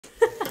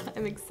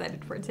I'm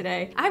excited for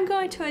today. I'm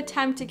going to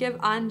attempt to give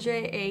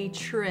Andrey a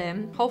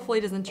trim. Hopefully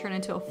it doesn't turn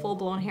into a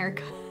full-blown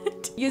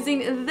haircut.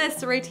 Using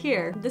this right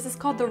here. This is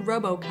called the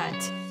Robo Cut.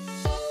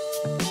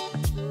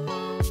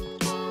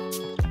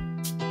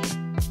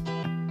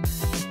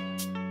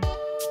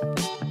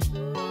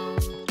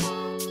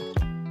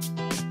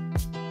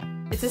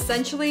 It's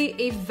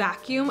essentially a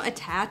vacuum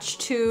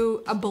attached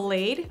to a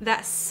blade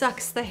that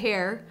sucks the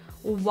hair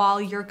while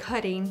you're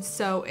cutting,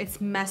 so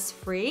it's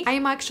mess-free. I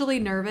am actually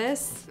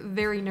nervous,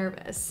 very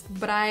nervous,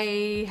 but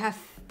I have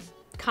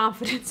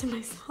confidence in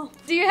myself.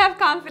 Do you have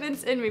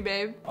confidence in me,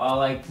 babe? Well,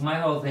 like, my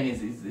whole thing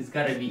is it's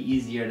gotta be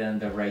easier than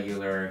the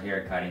regular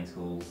hair cutting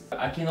tools.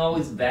 I can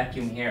always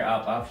vacuum hair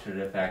up after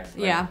the fact.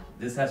 Like, yeah.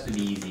 This has to be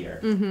easier.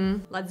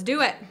 Let's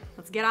do it.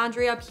 Let's get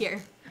Andrey up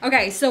here.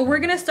 Okay, so we're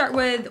gonna start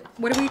with,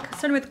 what are we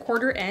starting with,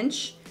 1/4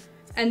 inch?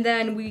 And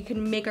then we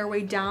can make our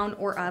way down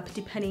or up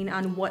depending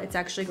on what it's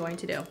actually going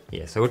to do.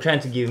 Yeah, so we're trying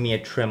to give me a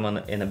trim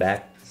in the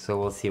back, so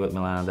we'll see what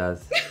Milana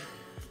does.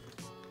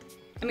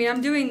 I mean,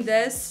 I'm doing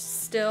this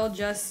still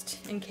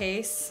just in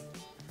case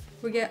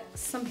we get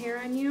some hair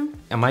on you.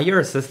 Am I your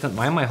assistant?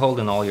 Why am I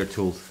holding all your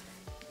tools?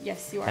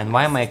 Yes, you are. And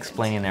why am I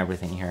explaining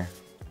everything here?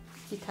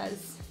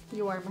 Because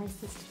you are my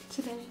assistant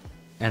today.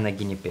 And a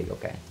guinea pig,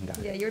 okay. Got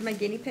it. Yeah, you're my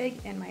guinea pig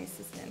and my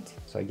assistant.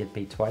 So I get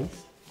paid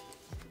twice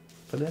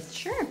for this?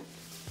 Sure.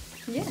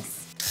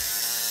 Yes.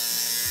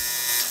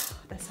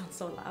 That sounds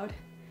so loud.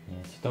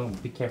 Yeah, just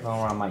don't be careful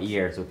around my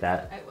ears with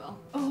that. I will.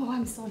 Oh,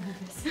 I'm so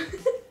nervous.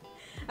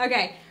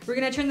 Okay, we're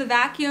gonna turn the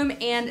vacuum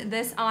and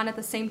this on at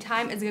the same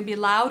time. It's gonna be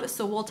loud,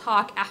 so we'll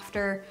talk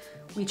after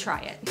we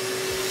try it.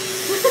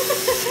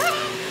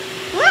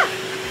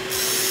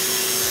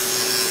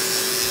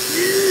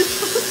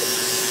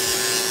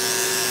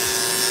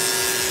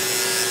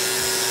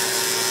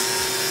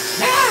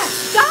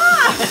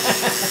 Stop!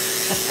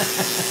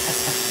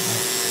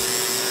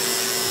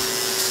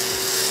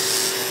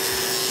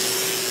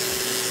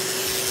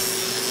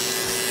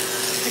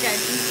 Okay,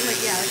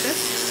 like, yeah, like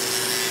this.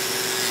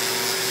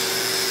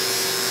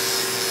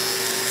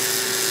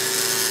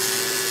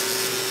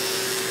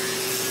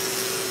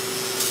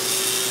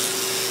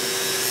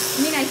 I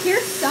mean, I hear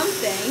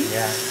something.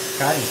 Yeah,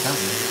 cutting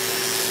something.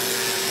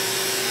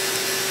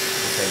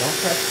 Okay, don't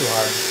press too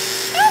hard.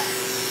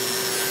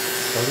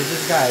 Those are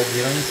just guides,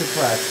 you don't need to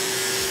press.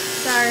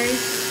 Sorry.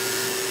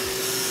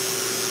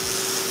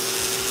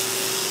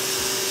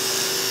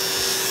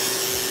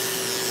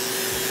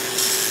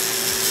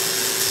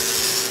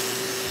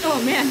 Oh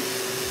man,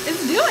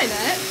 it's doing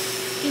it.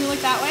 Can you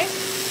look that way?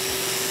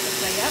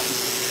 This way, yep.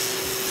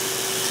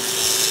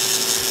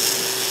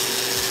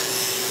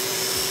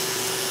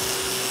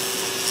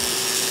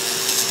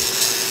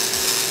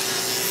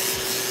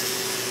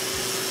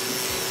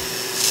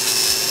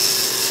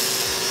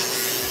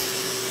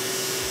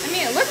 I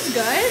mean, it looks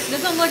good. It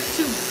doesn't look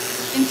too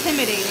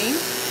intimidating.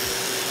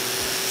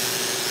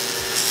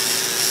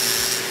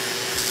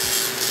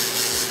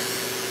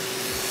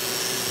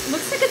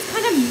 Looks like it's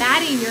kind of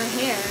matting your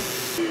hair.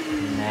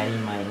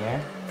 Matting my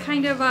hair?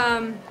 Kind of,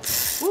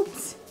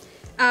 whoops.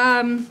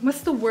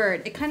 What's the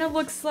word? It kind of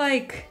looks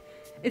like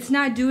it's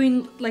not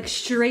doing like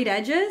straight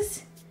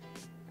edges.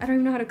 I don't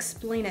even know how to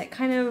explain it.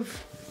 Kind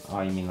of.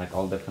 Oh, you mean like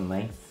all different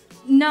lengths?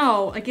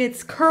 No, like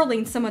it's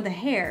curling some of the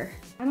hair.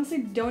 I honestly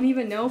don't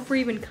even know if we're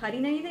even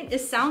cutting anything.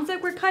 It sounds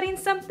like we're cutting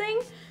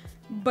something,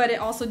 but it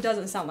also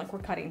doesn't sound like we're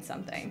cutting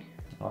something.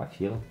 Oh, I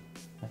feel it.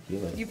 I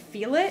feel it. You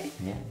feel it?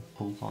 Yeah, it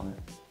pulls on it.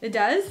 It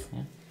does?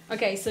 Yeah.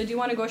 Okay, so do you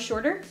want to go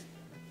shorter?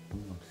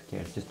 I'm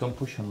scared. Just don't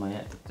push on my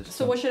head.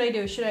 So what should I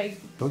do? Should I?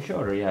 Go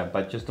shorter, yeah,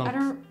 but just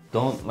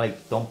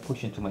don't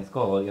push into my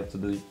skull. All you have to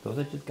do, those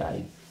are just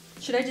guides.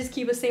 Should I just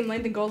keep the same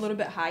length and go a little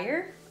bit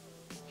higher?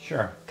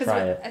 Sure,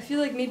 try it. I feel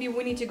like maybe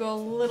we need to go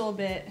a little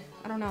bit,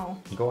 I don't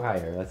know. Go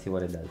higher, let's see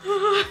what it does.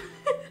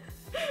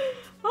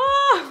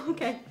 Oh,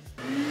 okay.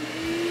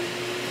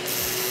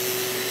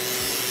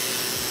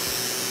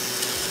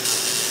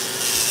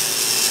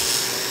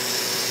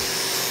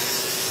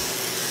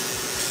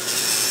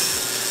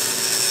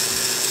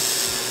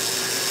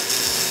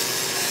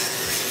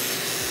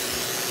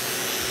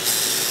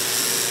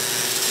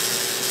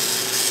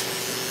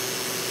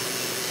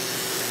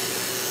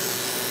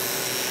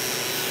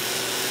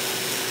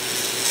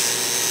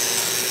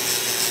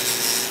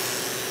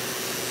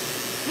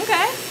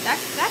 Okay,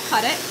 that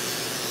cut it.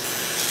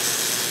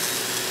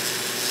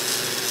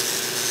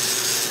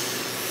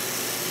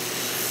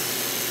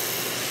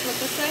 Look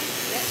this way.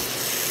 Yep.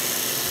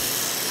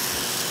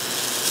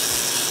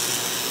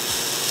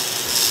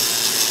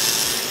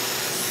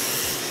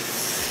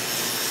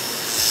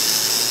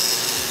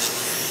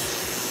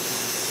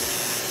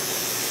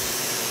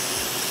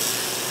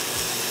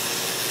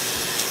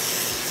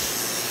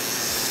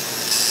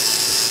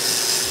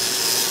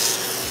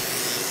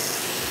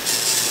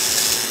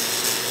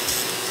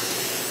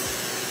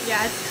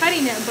 Yeah, it's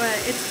cutting it, but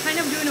it's kind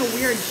of doing a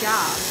weird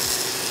job.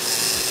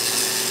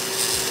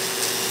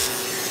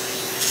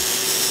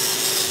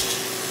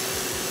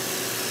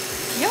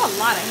 You have a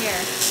lot of hair.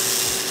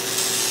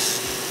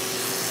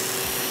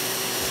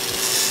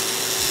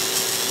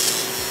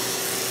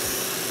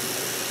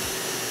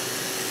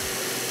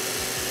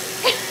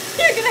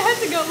 had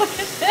to go look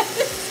at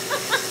this.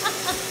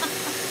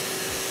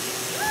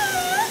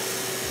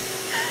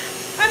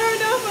 I don't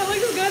know if it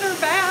looks good or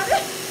bad.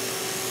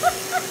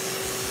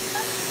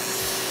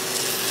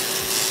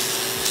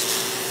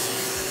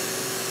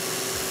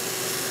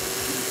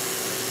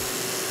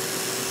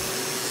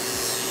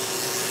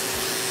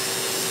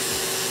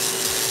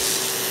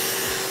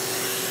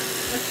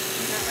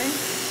 That way.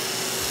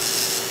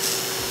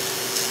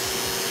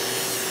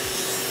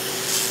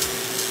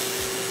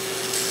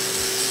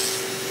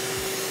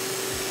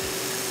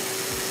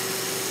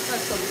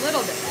 Looks a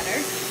little bit better.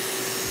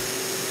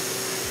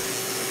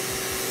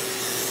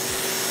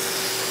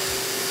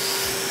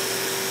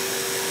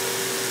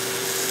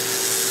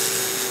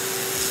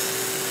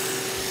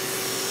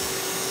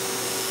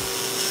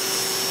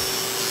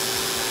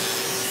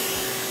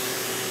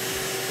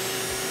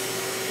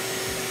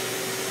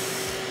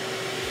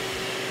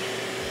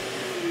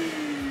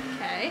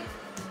 Okay.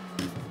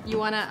 You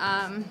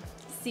wanna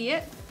see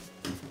it?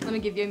 Let me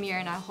give you a mirror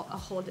and I'll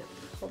hold it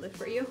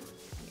for you.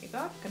 There you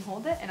go. You can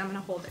hold it, and I'm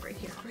gonna hold it right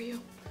here for you.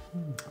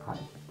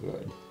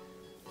 Good.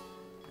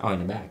 Oh, in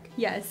the back.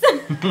 Yes.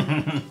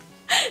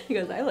 He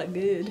goes, I look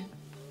good.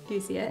 Do you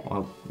see it?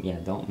 Well, yeah,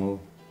 don't move.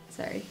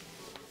 Sorry.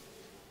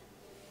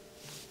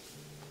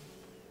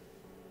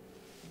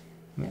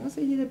 I mean, I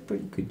also did a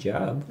pretty good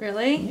job.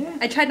 Really? Yeah.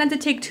 I tried not to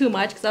take too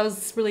much because I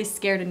was really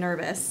scared and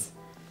nervous.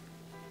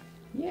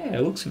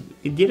 Yeah,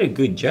 it did a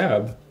good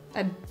job.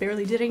 I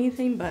barely did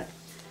anything, but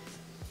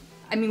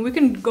I mean, we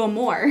can go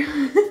more.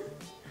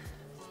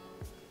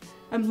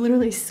 I'm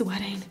literally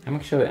sweating. I'm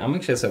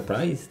actually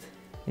surprised.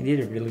 You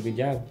did a really good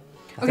job.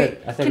 Okay,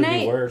 I thought it'd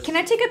be worse. Can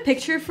I take a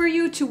picture for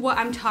you to what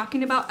I'm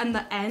talking about on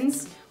the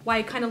ends? Why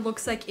it kind of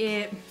looks like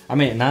it... I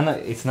mean,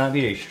 it's not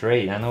very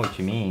straight. I know what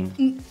you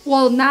mean.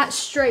 Well, not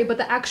straight, but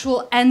the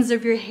actual ends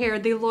of your hair,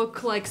 they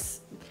look like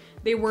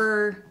they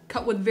were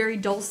cut with very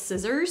dull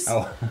scissors.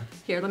 Oh.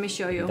 Here, let me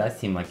show you. It does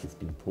seem like it's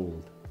been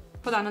pulled.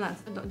 Hold on,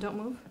 don't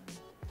move.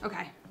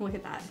 Okay, look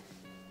at that.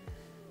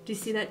 Do you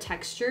see that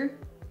texture?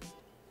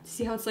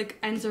 See how it's like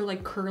ends are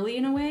like curly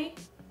in a way?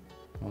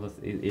 Well,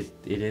 it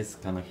is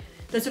kind of...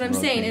 That's what I'm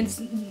saying.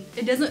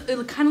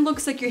 It kind of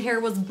looks like your hair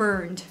was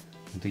burned.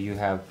 Do you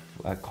have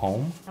a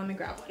comb? Let me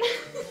grab one.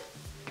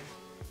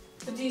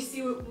 But do you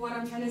see what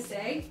I'm trying to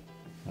say?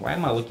 Why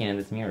am I looking at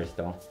this mirror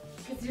still?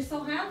 Because you're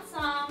so handsome.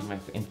 Am I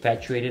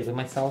infatuated with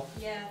myself?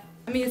 Yeah.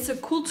 I mean, it's a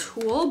cool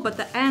tool, but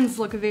the ends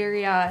look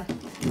very,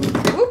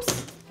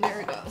 oops.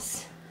 There it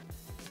goes.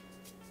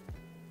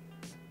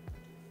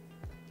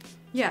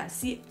 Yeah,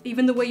 see,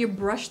 even the way you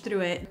brush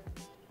through it.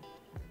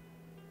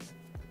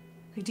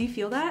 Like, do you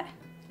feel that?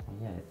 Oh,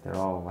 yeah, they're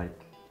all like...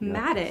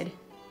 Matted.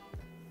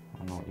 I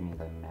don't know what you mean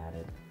by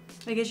matted.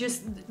 Like, it's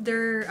just,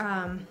 they're,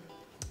 I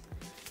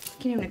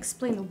can't even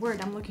explain the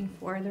word I'm looking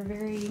for.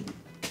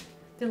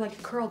 They're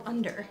like curled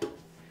under.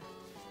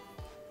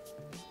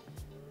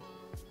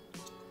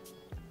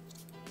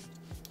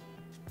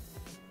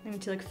 I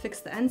need to like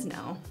fix the ends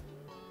now.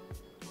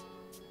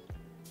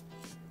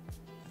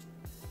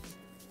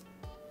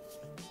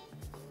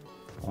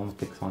 I want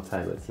to fix one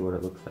side. Let's see what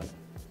it looks like.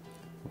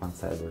 One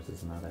side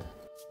versus another.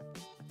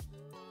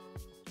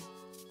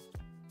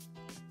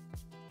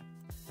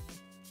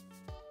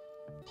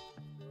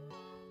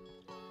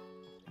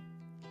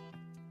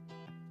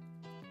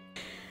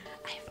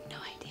 I have no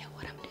idea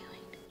what I'm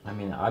doing. I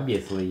mean,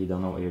 obviously you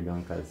don't know what you're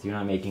doing because you're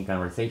not making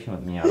conversation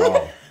with me at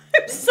all.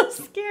 I'm so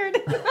scared.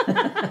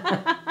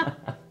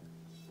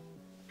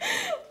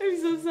 I'm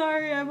so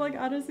sorry. I'm like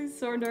honestly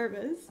so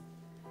nervous.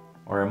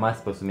 Or am I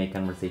supposed to make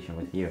conversation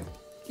with you?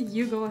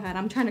 You go ahead.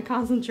 I'm trying to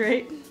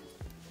concentrate.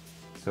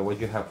 So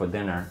what'd you have for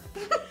dinner?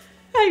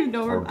 I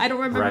don't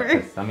remember.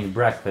 Breakfast. I mean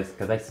breakfast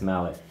because I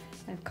smell it.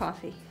 I have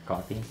coffee.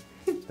 Coffee?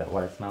 Is that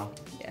what I smell?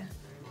 Yeah.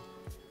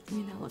 I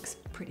mean, that looks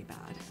pretty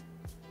bad.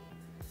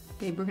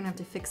 Babe, we're gonna have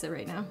to fix it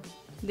right now.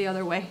 The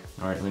other way.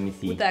 Alright, let me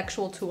see. With the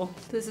actual tool.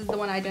 This is the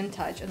one I didn't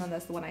touch, and then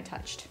that's the one I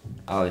touched.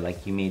 Oh,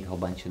 like you made a whole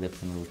bunch of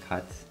different little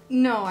cuts?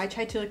 No, I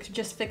tried to like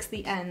just fix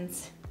the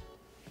ends.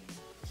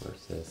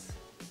 Versus...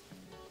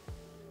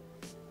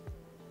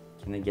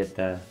 Can I get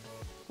the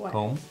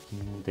comb?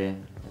 The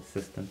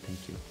assistant,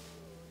 thank you.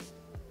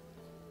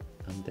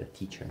 I'm the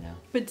teacher now.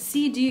 But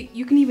see,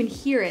 you can even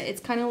hear it. It's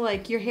kind of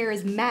like your hair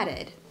is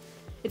matted.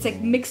 It's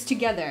like mixed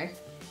together.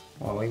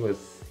 Well, it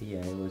was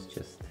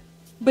just...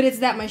 But it's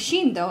that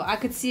machine though. I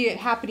could see it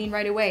happening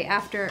right away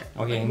after.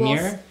 Okay, like,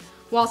 mirror?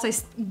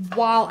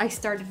 While I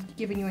started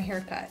giving you a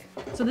haircut.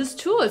 So this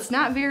tool, it's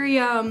not very,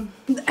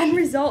 the end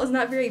result is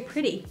not very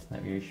pretty. It's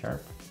not very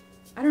sharp.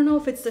 I don't know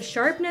if it's the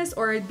sharpness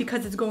or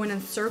because it's going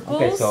in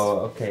circles.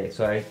 Okay,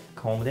 so I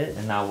combed it,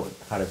 and now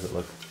how does it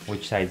look?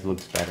 Which side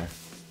looks better?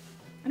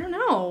 I don't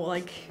know,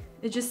 like,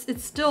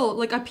 it's still,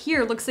 like up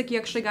here, it looks like you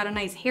actually got a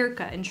nice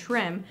haircut and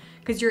trim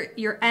because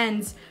your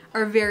ends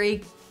are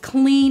very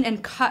clean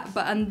and cut,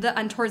 but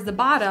on towards the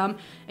bottom,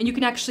 and you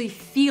can actually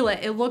feel it.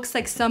 It looks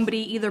like somebody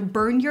either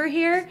burned your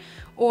hair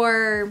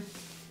or,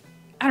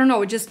 I don't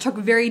know, it just took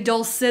very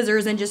dull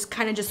scissors and just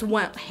kind of just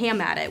went ham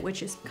at it,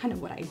 which is kind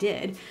of what I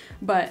did.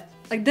 But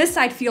Like this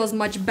side feels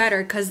much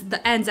better because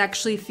the ends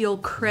actually feel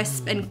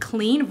crisp and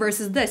clean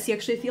versus this. You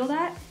actually feel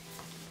that?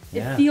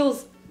 Yeah. It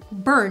feels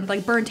burned,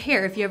 like burnt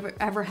hair if you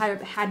ever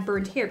had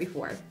burnt hair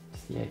before.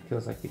 Yeah, it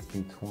feels like it's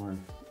been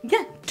torn.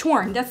 Yeah,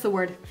 torn, that's the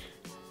word.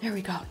 There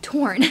we go,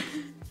 torn.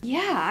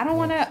 Yeah, I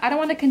don't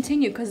wanna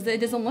continue because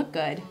it doesn't look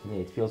good. Yeah,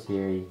 it feels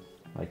very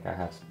like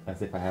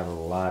as if I have a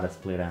lot of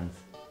split ends.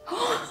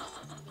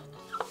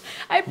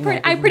 I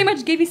pretty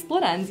much gave you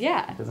split ends,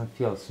 yeah. It doesn't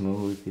feel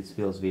smooth, it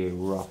feels very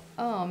rough.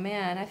 Oh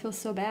man, I feel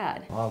so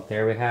bad. Well,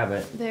 there we have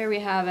it. There we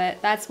have it.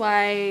 That's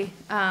why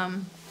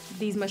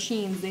these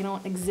machines, they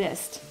don't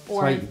exist.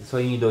 Or So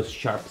you need those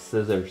sharp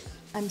scissors.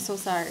 I'm so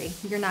sorry.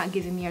 You're not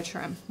giving me a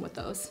trim with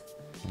those.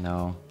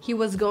 No. He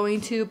was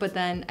going to, but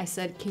then I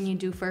said, can you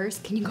do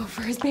first? Can you go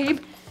first,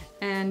 babe?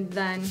 And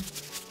then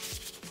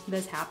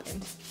this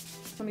happened.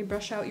 Let me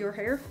brush out your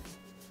hair.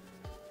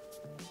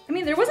 I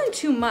mean, there wasn't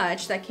too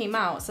much that came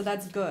out, so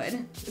that's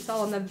good. It's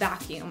all in the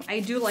vacuum. I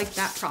do like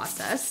that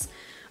process,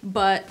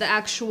 but the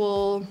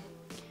actual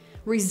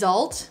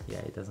result, Yeah,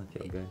 it doesn't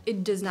feel good.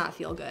 it does not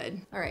feel good.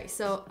 All right,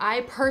 so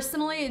I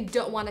personally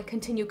don't want to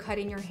continue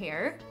cutting your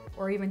hair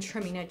or even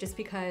trimming it just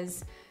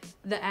because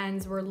the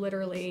ends were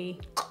literally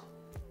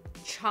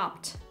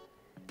chopped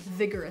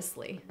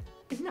vigorously.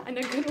 Not in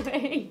a good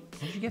way.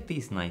 Where'd you get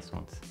these nice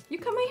ones? You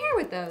cut my hair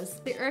with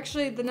those. They're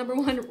actually the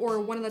 #1 or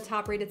one of the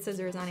top rated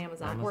scissors on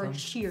Amazon. Or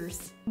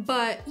shears.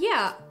 But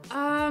yeah,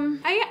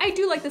 I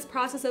do like this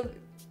process of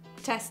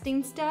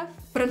testing stuff,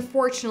 but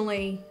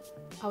unfortunately,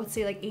 I would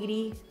say like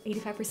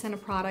 85%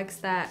 of products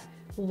that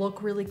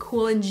look really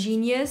cool and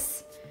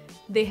genius,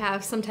 they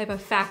have some type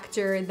of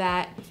factor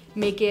that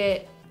make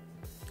it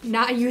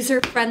not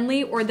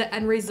user-friendly or the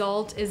end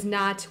result is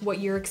not what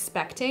you're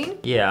expecting.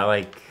 Yeah,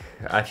 like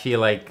I feel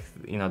like,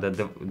 you know,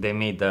 they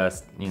made the,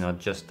 you know,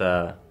 just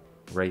the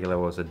regular,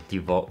 what was it,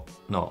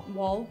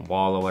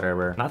 wall or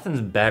whatever.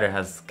 Nothing's better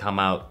has come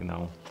out, you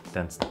know,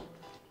 than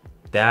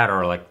that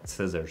or like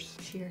scissors.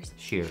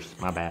 Shears,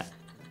 my bad.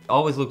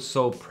 Always looks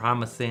so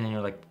promising and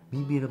you're like,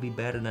 maybe it'll be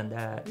better than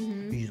that.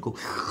 You just go,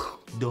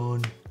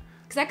 done.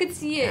 Because I could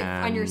see it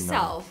on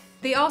yourself. No.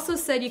 They also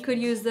said you could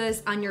use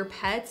this on your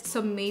pets,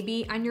 so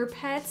maybe on your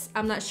pets.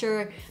 I'm not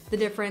sure the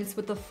difference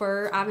with the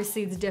fur.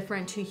 Obviously it's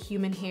different to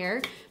human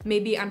hair.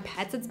 Maybe on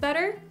pets it's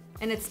better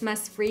and it's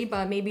mess free,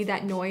 but maybe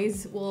that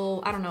noise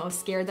will, I don't know,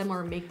 scare them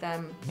or make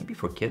them... Maybe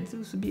for kids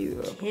this would be...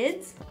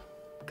 Kids?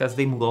 Because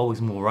they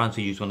always move around,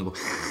 so you just want to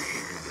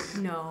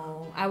go...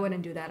 No, I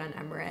wouldn't do that on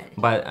Emirates.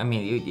 But I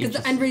mean,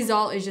 because the end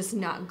result is just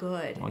not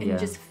good. Oh, and yeah. It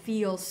just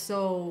feels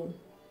so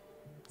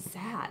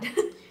sad.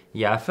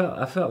 Yeah, I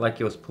felt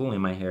like it was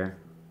pulling my hair.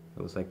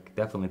 It was like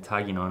definitely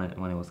tugging on it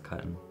when it was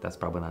cutting. That's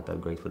probably not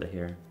that great for the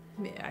hair.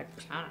 Yeah,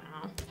 I don't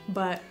know.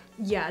 But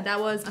yeah, that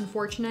was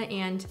unfortunate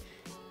and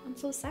I'm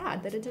so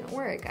sad that it didn't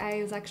work.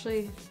 I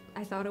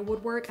thought it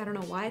would work. I don't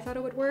know why I thought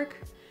it would work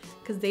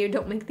because they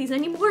don't make these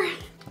anymore.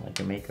 I like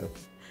your makeup.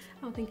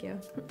 Oh, thank you.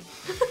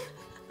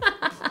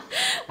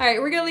 All right,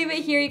 we're gonna leave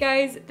it here, you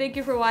guys. Thank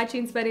you for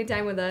watching, spending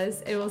time with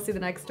us, and we'll see the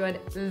next one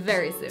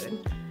very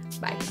soon.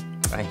 Bye.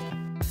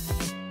 Bye.